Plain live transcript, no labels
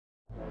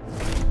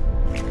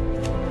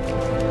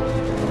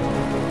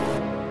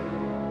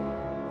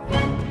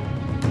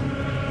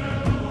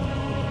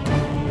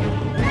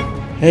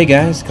Hey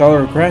guys,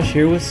 Caller Crash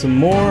here with some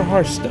more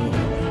Hearthstone.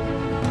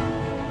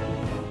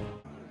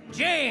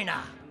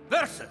 Jaina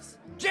versus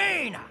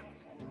Jaina.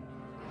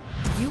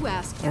 You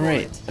asked for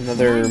Alright, it.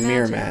 another My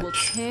mirror magic will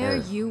match. tear Or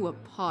you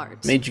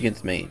apart. Mage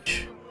against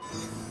Mage.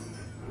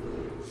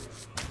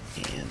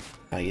 And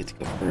I get to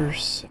go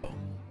first, so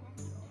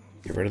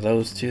get rid of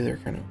those two, they're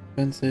kind of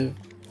expensive.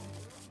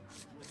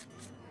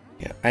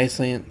 Got Ice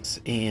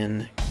Lance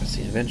and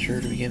Gusty Adventure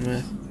to begin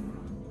with.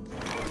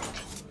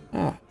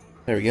 Ah,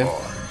 there we go.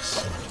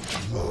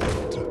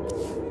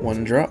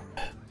 One drop.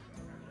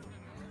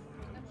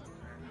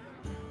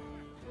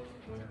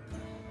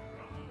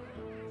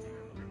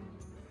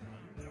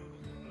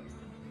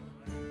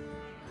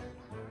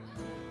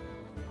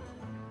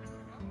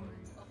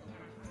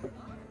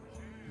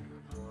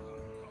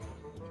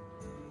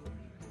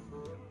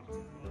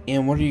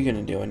 And what are you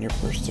gonna do on your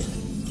first turn?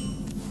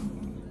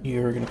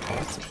 You're gonna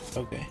pass it.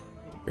 Okay,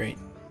 great.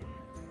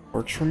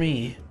 Works for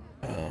me.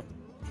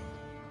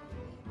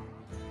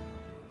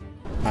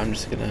 I'm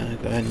just gonna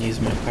go ahead and use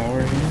my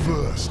power here.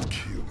 First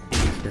kill.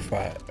 For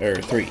 5 or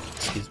 3,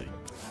 excuse me.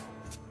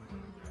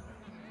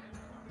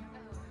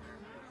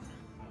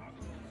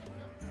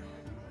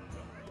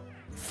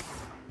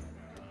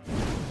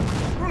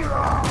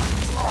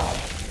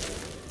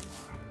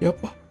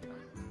 Yep,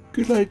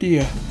 good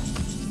idea.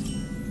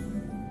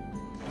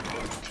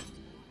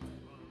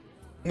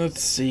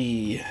 Let's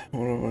see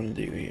what I want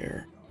to do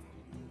here.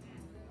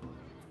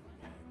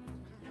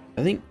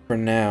 I think for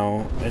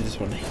now I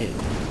just want to hit.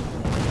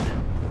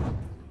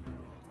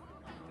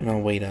 And I'll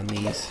wait on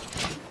these.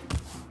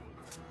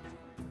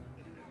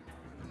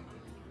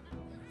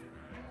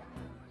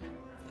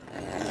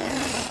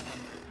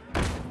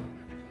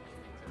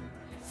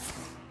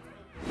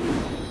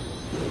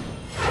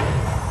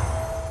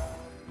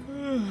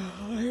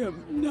 I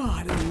am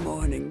not a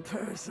morning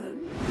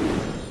person.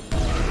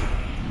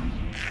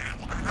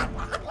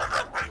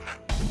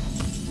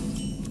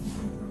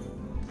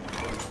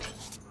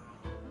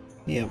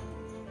 Yep,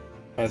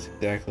 that's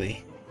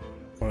exactly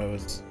what I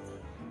was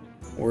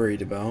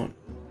worried about.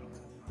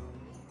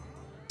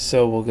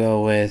 So we'll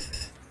go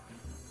with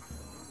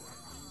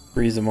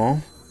freeze them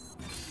all.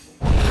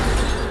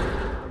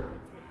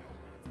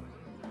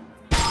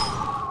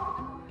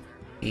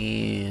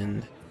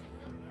 And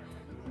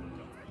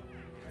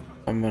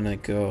I'm gonna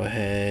go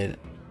ahead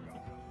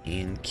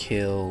and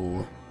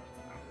kill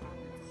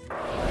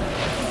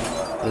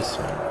this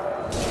one.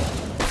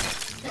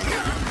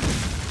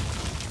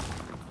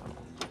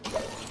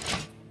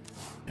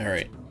 All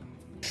right.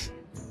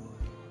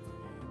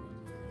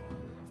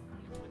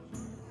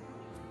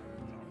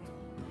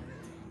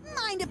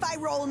 Mind if I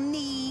roll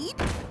need?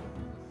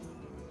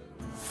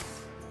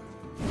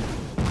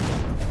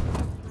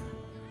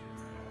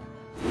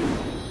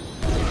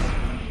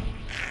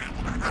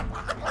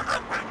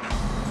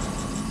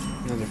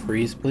 Another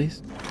freeze,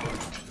 please.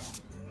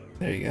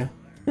 There you go.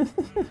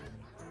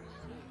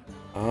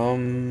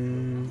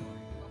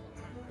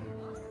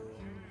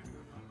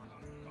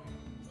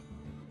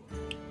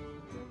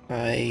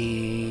 I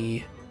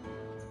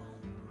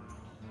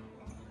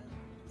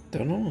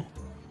don't know.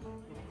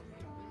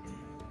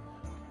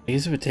 I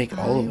guess it would take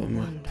all of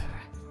them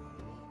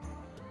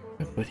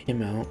if I put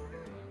him out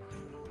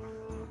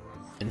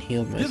and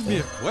healed myself. Give me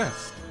a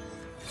quest.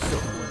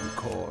 Someone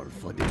call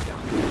for the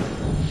doctor.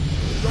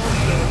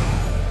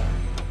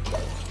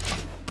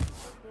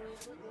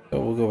 So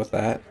we'll go with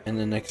that, and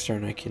the next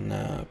turn I can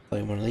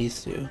play one of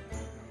these two.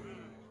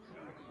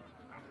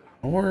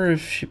 Or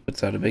if she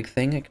puts out a big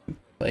thing, I can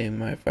play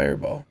my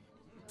fireball.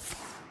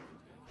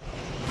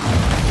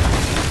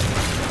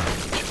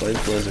 She plays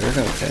Blizzard,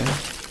 okay.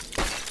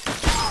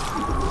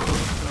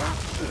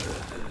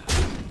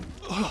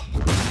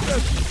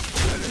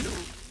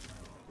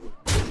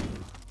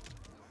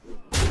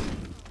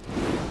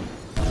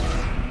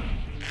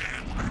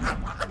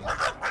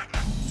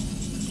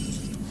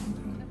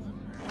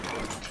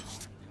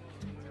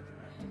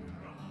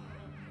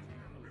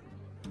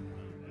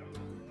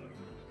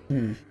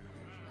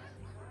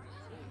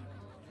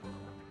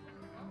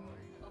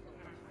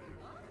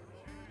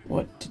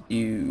 What to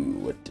do,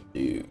 what to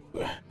do.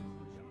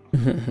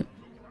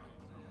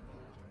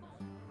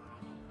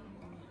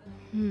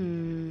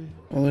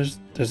 Well,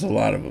 there's a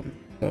lot of them,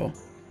 so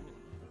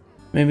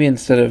maybe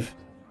instead of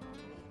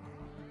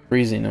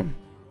freezing them,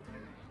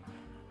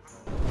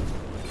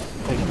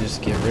 I can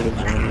just get rid of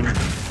one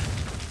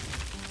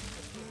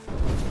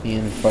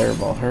and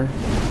fireball her.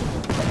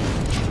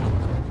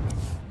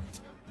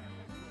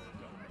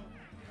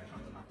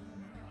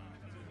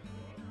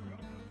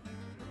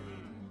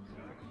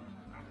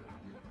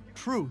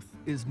 Truth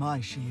is my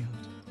shield.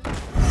 Yeah,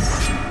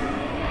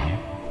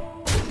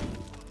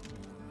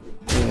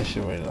 I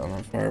should wait on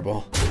that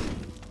fireball.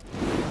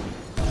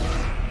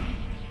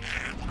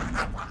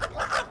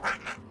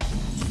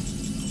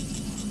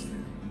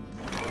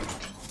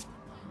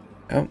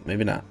 Oh,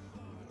 maybe not.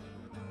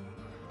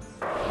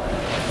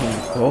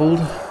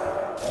 Gold.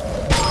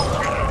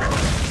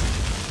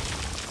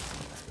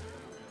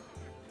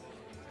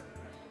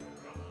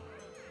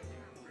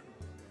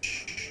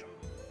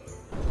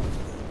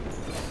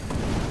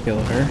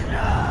 kill her.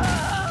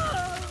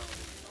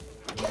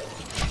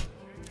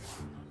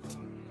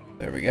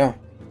 There we go.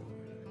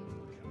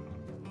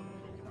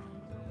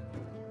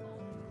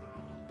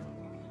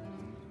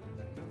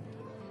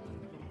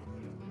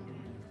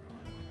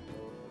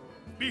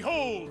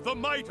 Behold the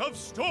might of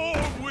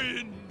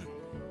Stormwind!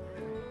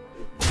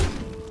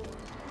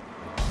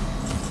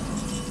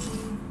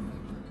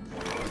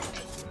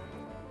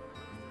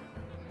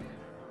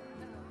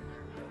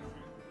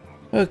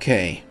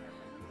 Okay.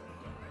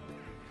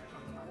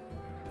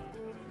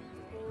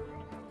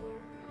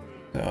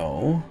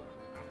 So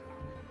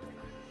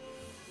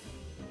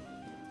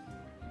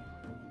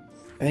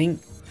I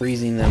think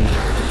freezing them,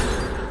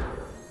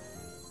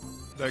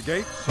 The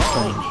gates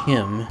playing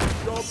him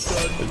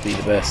would be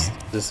the best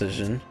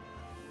decision.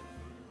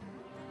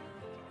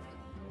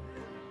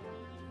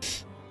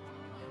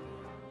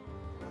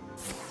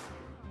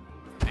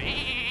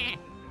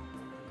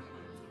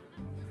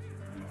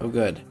 Oh,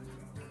 good.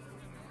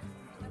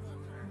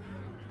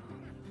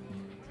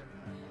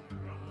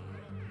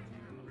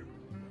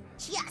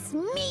 Just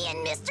me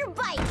and Mr.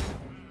 Bite.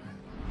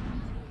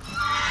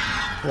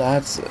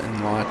 Lots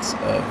and lots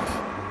of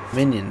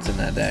minions in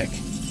that deck.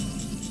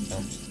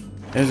 So,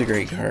 there's a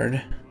great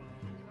card.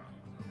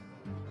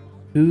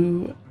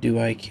 Who do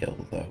I kill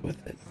though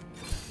with it?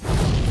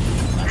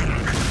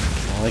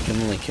 Well, I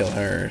can only kill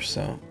her,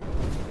 so.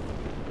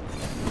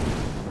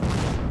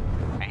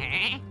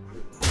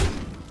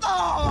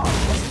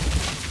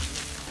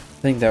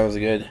 I think that was a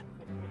good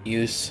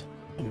use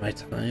of my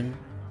time.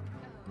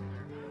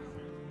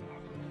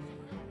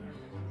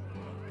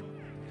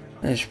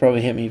 And she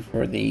probably hit me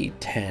for the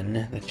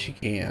 10 that she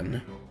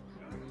can,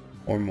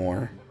 or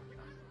more.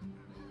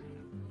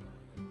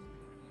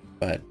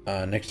 But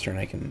next turn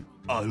I can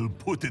I'll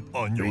put it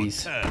on your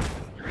freeze. tab.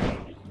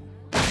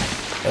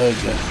 Oh,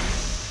 good.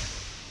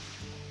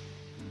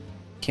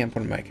 Can't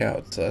put him back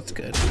out, so that's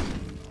good.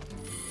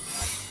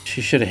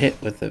 She should have hit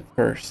with it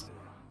first.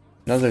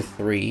 Another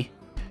 3.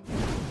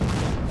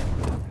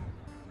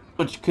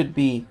 Which could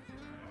be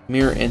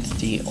Mirror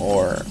Entity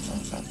or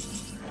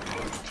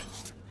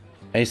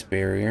Ice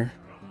Barrier.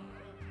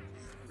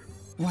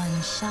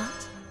 One shot,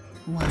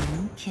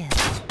 one kill.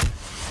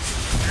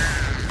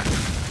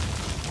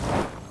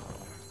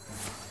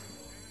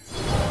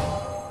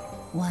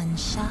 One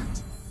shot,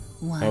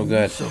 one Oh,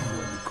 good.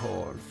 Someone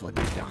call for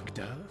the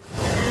doctor.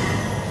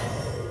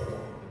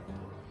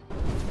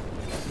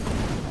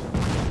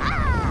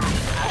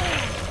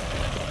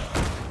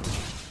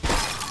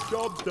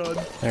 Job's done.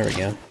 There we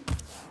go.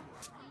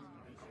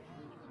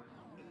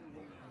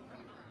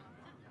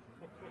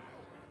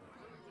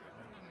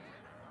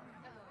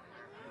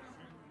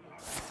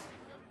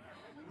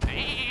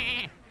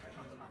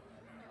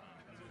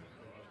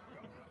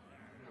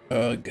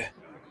 Ugh.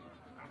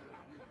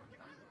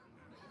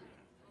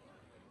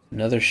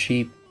 Another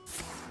sheep.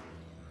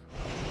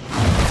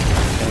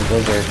 And a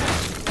blizzard.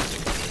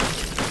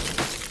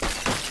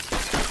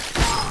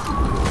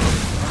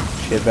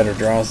 She had better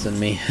draws than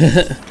me.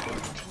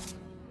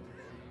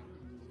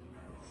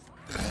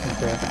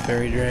 Brought the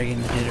fairy dragon,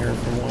 hit her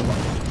for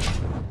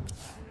 1.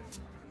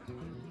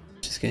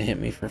 She's gonna hit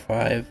me for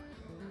 5.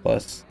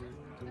 Plus,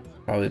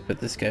 probably put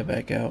this guy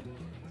back out.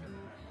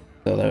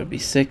 So that would be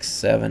 6,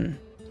 7.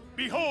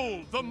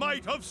 Behold the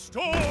might of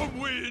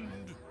Stormwind!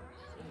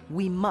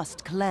 We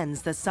must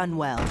cleanse the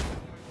Sunwell.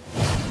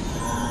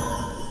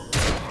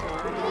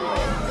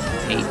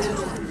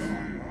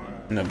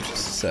 8. No,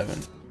 just 7.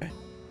 Okay.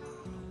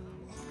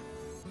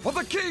 For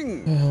the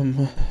king!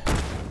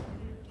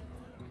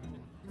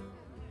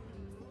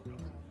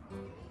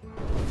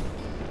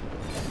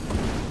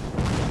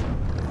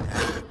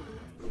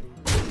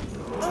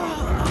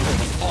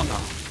 Honor.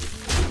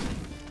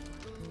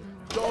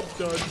 Job's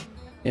done.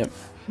 Yep.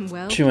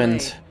 Well She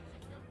wins. played.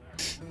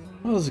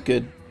 That was a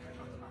good,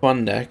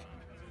 fun deck.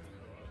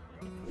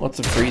 Lots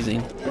of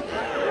freezing.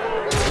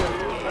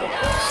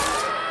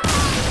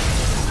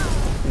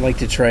 I'd like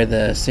to try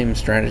the same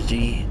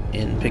strategy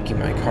in picking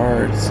my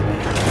cards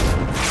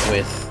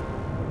with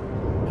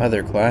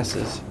other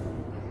classes.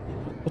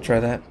 We'll try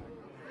that.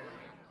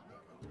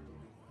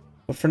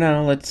 But for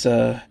now, let's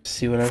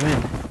see what I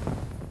win.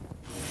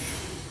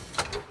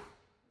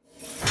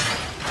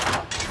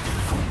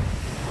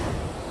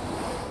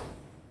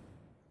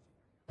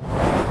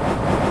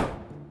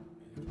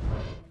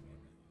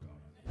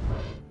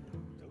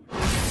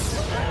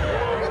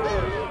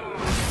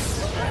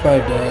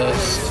 Five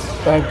dust,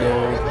 5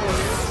 gold,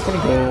 20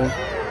 gold,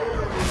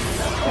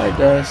 5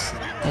 dust,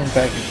 and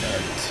pack of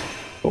cards.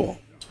 Cool.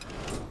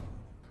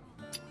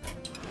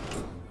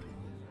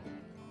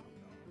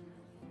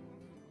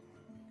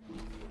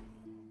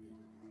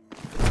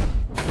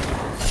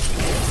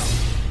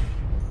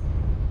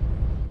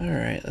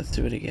 Alright, let's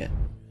do it again.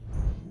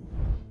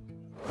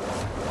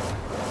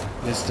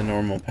 Just a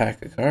normal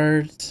pack of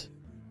cards.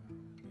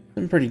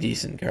 Some pretty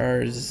decent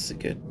cards. This is a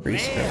good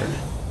priest card.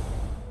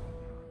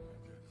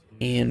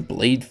 And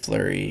Blade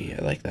Flurry.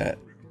 I like that.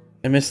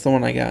 I missed the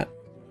one I got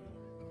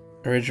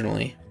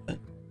originally. But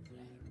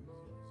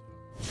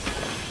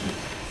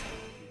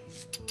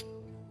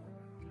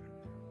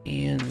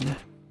And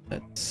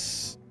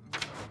that's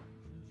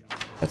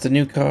a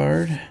new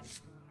card.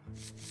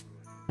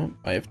 Oh,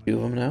 I have 2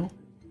 of them now.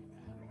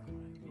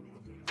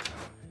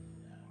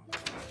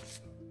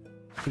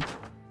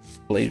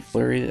 Blade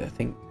Flurry, I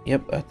think,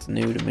 yep, that's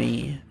new to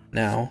me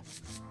now.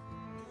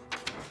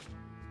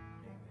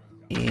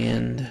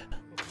 And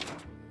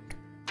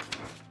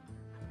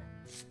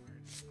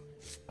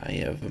I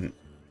have a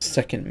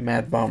second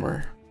Mad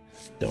Bomber.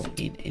 Don't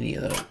need any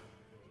of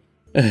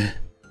those.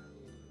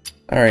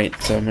 Alright,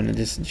 so I'm going to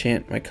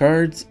disenchant my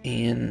cards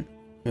and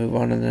move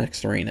on to the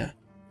next arena.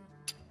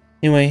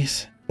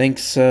 Anyways,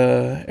 thanks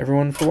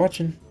everyone for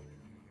watching.